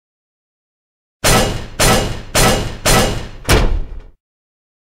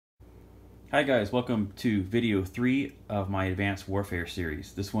Hi guys, welcome to video 3 of my Advanced Warfare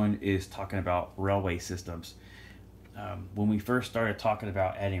series. This one is talking about railway systems. When we first started talking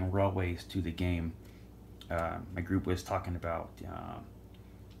about adding railways to the game, my group was talking about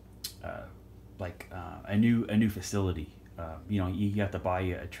a new facility. You have to buy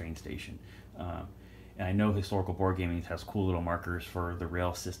a train station. And I know historical board gaming has cool little markers for the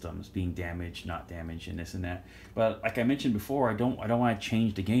rail systems being damaged, not damaged, and this and that. But like I mentioned before, I don't want to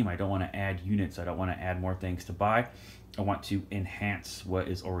change the game. I don't want to add units. I don't want to add more things to buy. I want to enhance what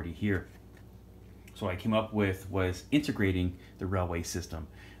is already here. So what I came up with was integrating the railway system.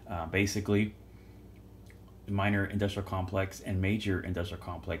 Basically, minor industrial complex and major industrial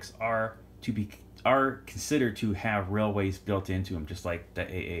complex are considered to have railways built into them, just like the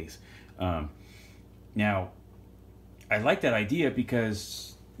AAs. Now, I like that idea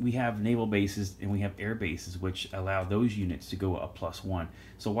because we have naval bases and we have air bases, which allow those units to go up +1.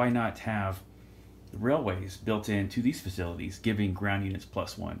 So why not have railways built into these facilities, giving ground units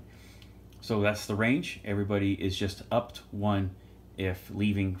 +1? So that's the range. Everybody is just upped 1 if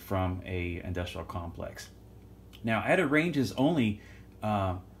leaving from a industrial complex. Now, added range is only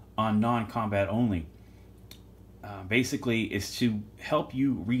on non-combat only. Basically, is to help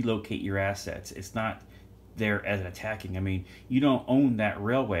you relocate your assets. It's not there as an attacking. I mean, you don't own that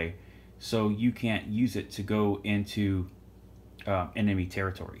railway, so you can't use it to go into enemy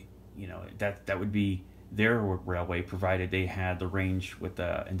territory. You know, that would be their railway, provided they had the range with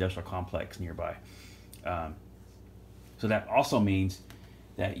the industrial complex nearby. So that also means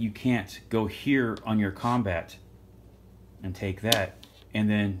that you can't go here on your combat and take that and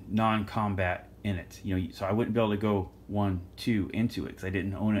then non-combat in it. You know, so I wouldn't be able to go 1, 2 into it because I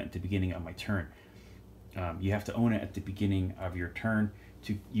didn't own it at the beginning of my turn. You have to own it at the beginning of your turn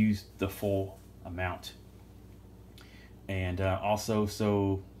to use the full amount. And also,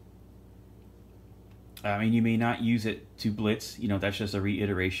 so I mean, you may not use it to blitz. You know, that's just a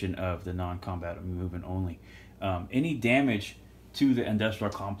reiteration of the non-combat movement only. Any damage to the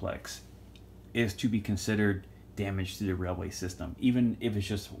industrial complex is to be considered damage to the railway system, even if it's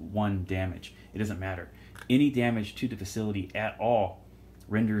just 1 damage. It doesn't matter. Any damage to the facility at all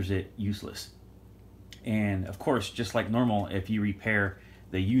renders it useless. And of course, just like normal, if you repair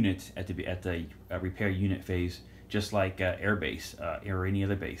the unit at the repair unit phase, just like air base or any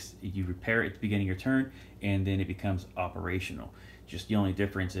other base, you repair it at the beginning of your turn, and then it becomes operational. Just the only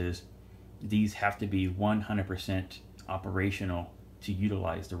difference is these have to be 100% operational to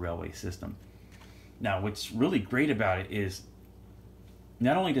utilize the railway system. Now, what's really great about it is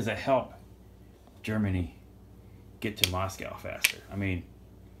not only does it help Germany get to Moscow faster. I mean,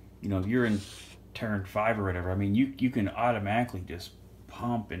 you know, if you're in turn 5 or whatever, I mean, you can automatically just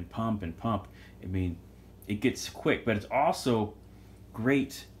pump and pump and pump. I mean, it gets quick, but it's also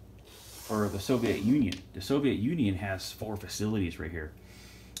great for the Soviet Union. The Soviet Union has 4 facilities right here.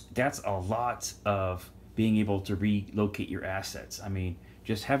 That's a lot of being able to relocate your assets. I mean,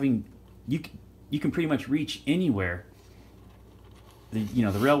 just having, you can pretty much reach anywhere.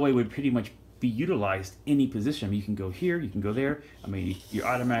 The railway would pretty much be utilized any position. I mean, you can go here, you can go there. I mean, you're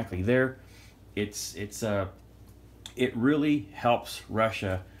automatically there. It really helps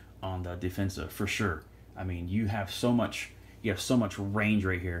Russia on the defensive for sure. I mean, you have so much range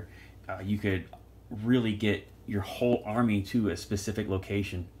right here. You could really get your whole army to a specific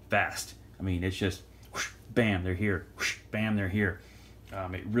location fast. I mean, it's just whoosh, bam, they're here. Whoosh, bam, they're here.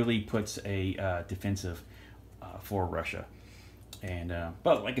 It really puts a defensive for Russia. And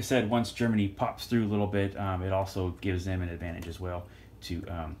but like I said, once Germany pops through a little bit, it also gives them an advantage as well to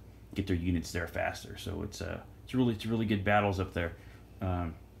get their units there faster. So it's really good battles up there.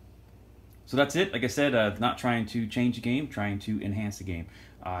 So that's it. Like I said, not trying to change the game, trying to enhance the game.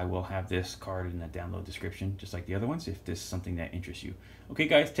 I will have this card in the download description, just like the other ones, if this is something that interests you. Okay,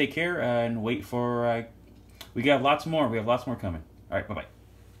 guys, take care and wait for. We got lots more. We have lots more coming. All right, bye-bye.